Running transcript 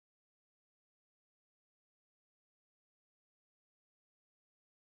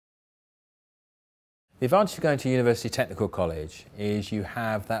The advantage of going to University Technical College is you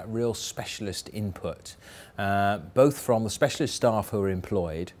have that real specialist input, both from the specialist staff who are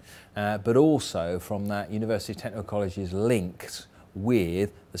employed, but also from that University Technical College's links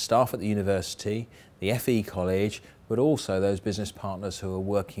with the staff at the university, the FE College, but also those business partners who are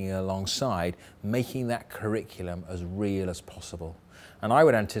working alongside, making that curriculum as real as possible. And I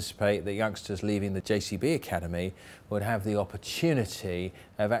would anticipate that youngsters leaving the JCB Academy would have the opportunity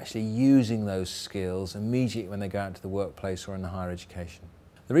of actually using those skills immediately when they go out into the workplace or in the higher education.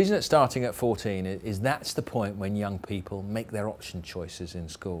 The reason it's starting at 14 is that's the point when young people make their option choices in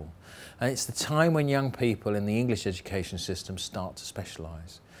school. And it's the time when young people in the English education system start to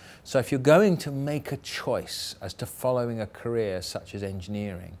specialise. So if you're going to make a choice as to following a career such as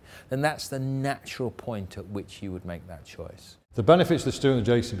engineering, then that's the natural point at which you would make that choice. The benefits to the student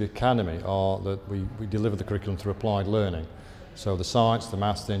at JCB Academy are that we deliver the curriculum through applied learning. So the science, the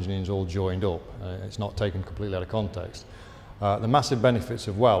maths, the engineering is all joined up. It's not taken completely out of context. The massive benefits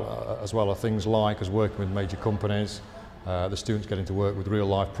as well are things like us working with major companies, the students getting to work with real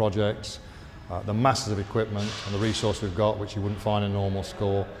life projects, the masses of equipment and the resource we've got which you wouldn't find in a normal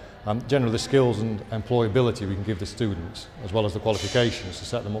school. Generally the skills and employability we can give the students as well as the qualifications to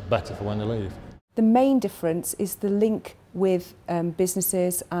set them up better for when they leave. The main difference is the link with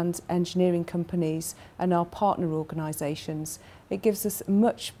businesses and engineering companies and our partner organisations. It gives us a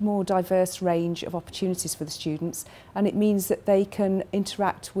much more diverse range of opportunities for the students, and it means that they can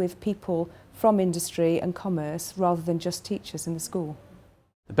interact with people from industry and commerce rather than just teachers in the school.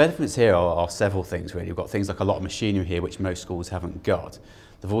 The benefits here are several things really. We've got things like a lot of machinery here which most schools haven't got.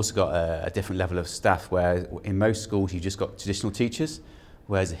 They've also got a different level of staff where in most schools you've just got traditional teachers,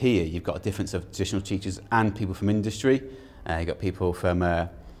 whereas here you've got a difference of traditional teachers and people from industry. You've got people from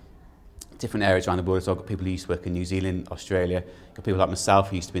different areas around the world. So I've got people who used to work in New Zealand, Australia, I've got people like myself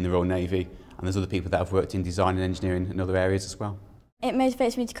who used to be in the Royal Navy, and there's other people that have worked in design and engineering in other areas as well. It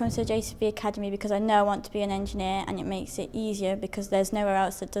motivates me to come to the JCB Academy because I know I want to be an engineer, and it makes it easier because there's nowhere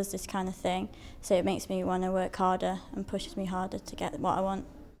else that does this kind of thing. So it makes me want to work harder and pushes me harder to get what I want.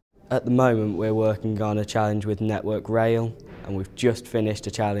 At the moment we're working on a challenge with Network Rail, and we've just finished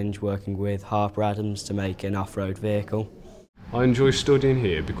a challenge working with Harper Adams to make an off-road vehicle. I enjoy studying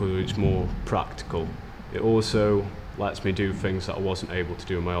here because it's more practical. It also lets me do things that I wasn't able to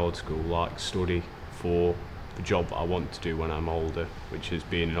do in my old school, like study for the job that I want to do when I'm older, which is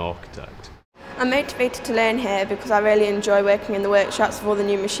being an architect. I'm motivated to learn here because I really enjoy working in the workshops with all the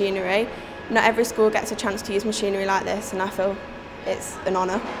new machinery. Not every school gets a chance to use machinery like this, and I feel it's an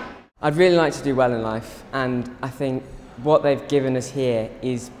honour. I'd really like to do well in life, and I think what they've given us here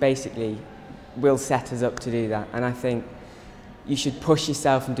is basically will set us up to do that. And I think you should push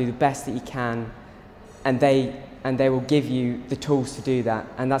yourself and do the best that you can, and they will give you the tools to do that,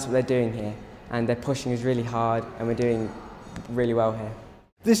 and that's what they're doing here. And they're pushing us really hard, and we're doing really well here.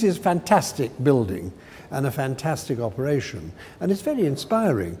 This is fantastic building and a fantastic operation, and it's very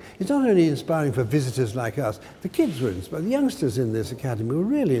inspiring. It's not only inspiring for visitors like us, the kids were inspired, the youngsters in this academy were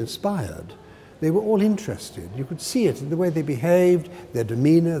really inspired. They were all interested. You could see it in the way they behaved, their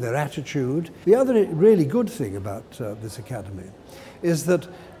demeanour, their attitude. The other really good thing about this academy is that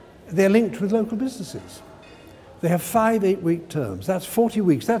they're linked with local businesses. They have 5 8-week terms. That's 40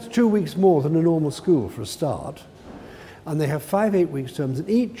 weeks. That's 2 weeks more than a normal school for a start. And they have 5 8-week terms, and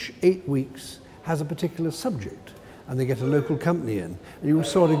each 8 weeks has a particular subject, and they get a local company in. And you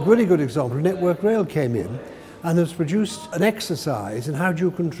saw a really good example. Network Rail came in and has produced an exercise in how do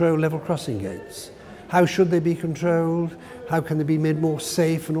you control level crossing gates. How should they be controlled? How can they be made more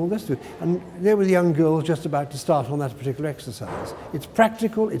safe and all this? And there were the young girls just about to start on that particular exercise. It's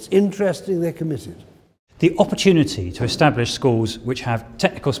practical, it's interesting, they're committed. The opportunity to establish schools which have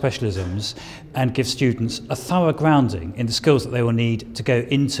technical specialisms and give students a thorough grounding in the skills that they will need to go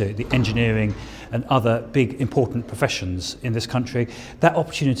into the engineering and other big important professions in this country, that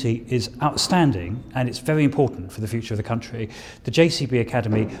opportunity is outstanding, and it's very important for the future of the country. The JCB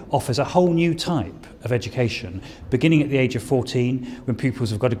Academy offers a whole new type of education, beginning at the age of 14, when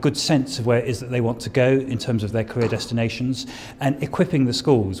pupils have got a good sense of where it is that they want to go in terms of their career destinations, and equipping the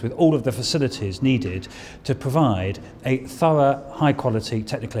schools with all of the facilities needed to provide a thorough, high-quality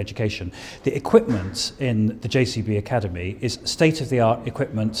technical education. The equipment in the JCB Academy is state-of-the-art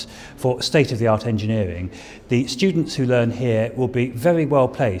equipment for state-of-the-art engineering. The students who learn here will be very well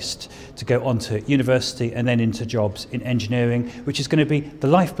placed to go on to university and then into jobs in engineering, which is going to be the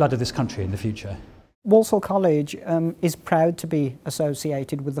lifeblood of this country in the future. Walsall College is proud to be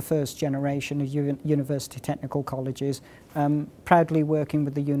associated with the first generation of university technical colleges, proudly working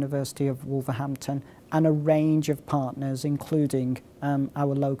with the University of Wolverhampton and a range of partners, including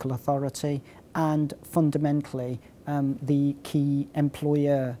our local authority and fundamentally the key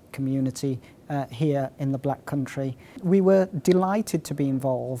employer community here in the Black Country. We were delighted to be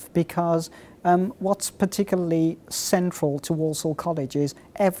involved because what's particularly central to Walsall College is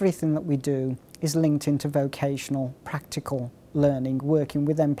everything that we do is linked into vocational, practical learning, working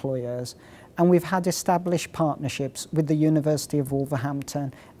with employers. And we've had established partnerships with the University of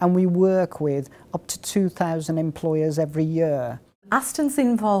Wolverhampton, and we work with up to 2,000 employers every year. Aston's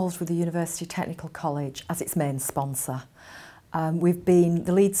involved with the University Technical College as its main sponsor. We've been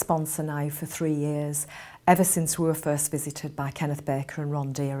the lead sponsor now for 3 years, ever since we were first visited by Kenneth Baker and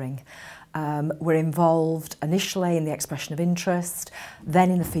Ron Deering. We're involved initially in the expression of interest,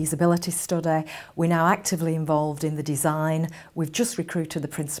 then in the feasibility study. We're now actively involved in the design. We've just recruited the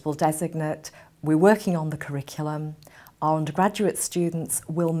principal designate. We're working on the curriculum. Our undergraduate students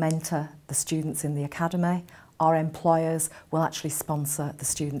will mentor the students in the academy. Our employers will actually sponsor the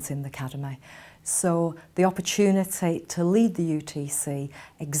students in the academy. So the opportunity to lead the UTC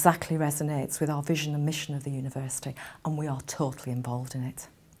exactly resonates with our vision and mission of the university, and we are totally involved in it.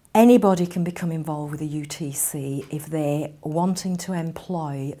 Anybody can become involved with the UTC if they're wanting to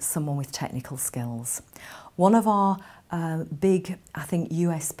employ someone with technical skills. One of our big, I think,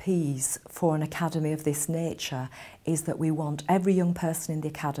 USPs for an academy of this nature is that we want every young person in the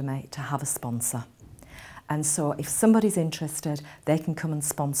academy to have a sponsor. And so if somebody's interested, they can come and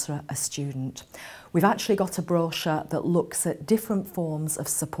sponsor a student. We've actually got a brochure that looks at different forms of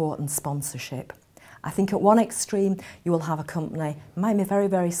support and sponsorship. I think at one extreme, you will have a company, might be very,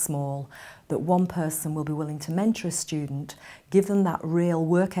 very small, that one person will be willing to mentor a student, give them that real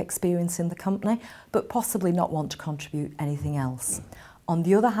work experience in the company, but possibly not want to contribute anything else. On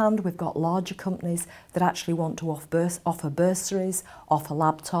the other hand, we've got larger companies that actually want to offer bursaries, offer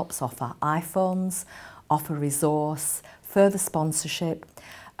laptops, offer iPhones, offer resource, further sponsorship,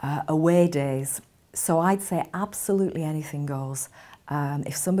 away days. So I'd say absolutely anything goes.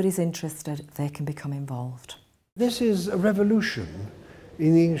 If somebody's interested, they can become involved. This is a revolution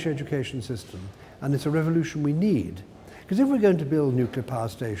in the English education system, and it's a revolution we need. Because if we're going to build nuclear power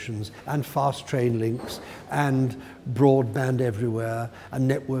stations and fast train links and broadband everywhere and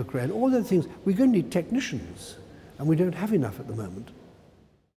network rail, all those things, we're going to need technicians, and we don't have enough at the moment.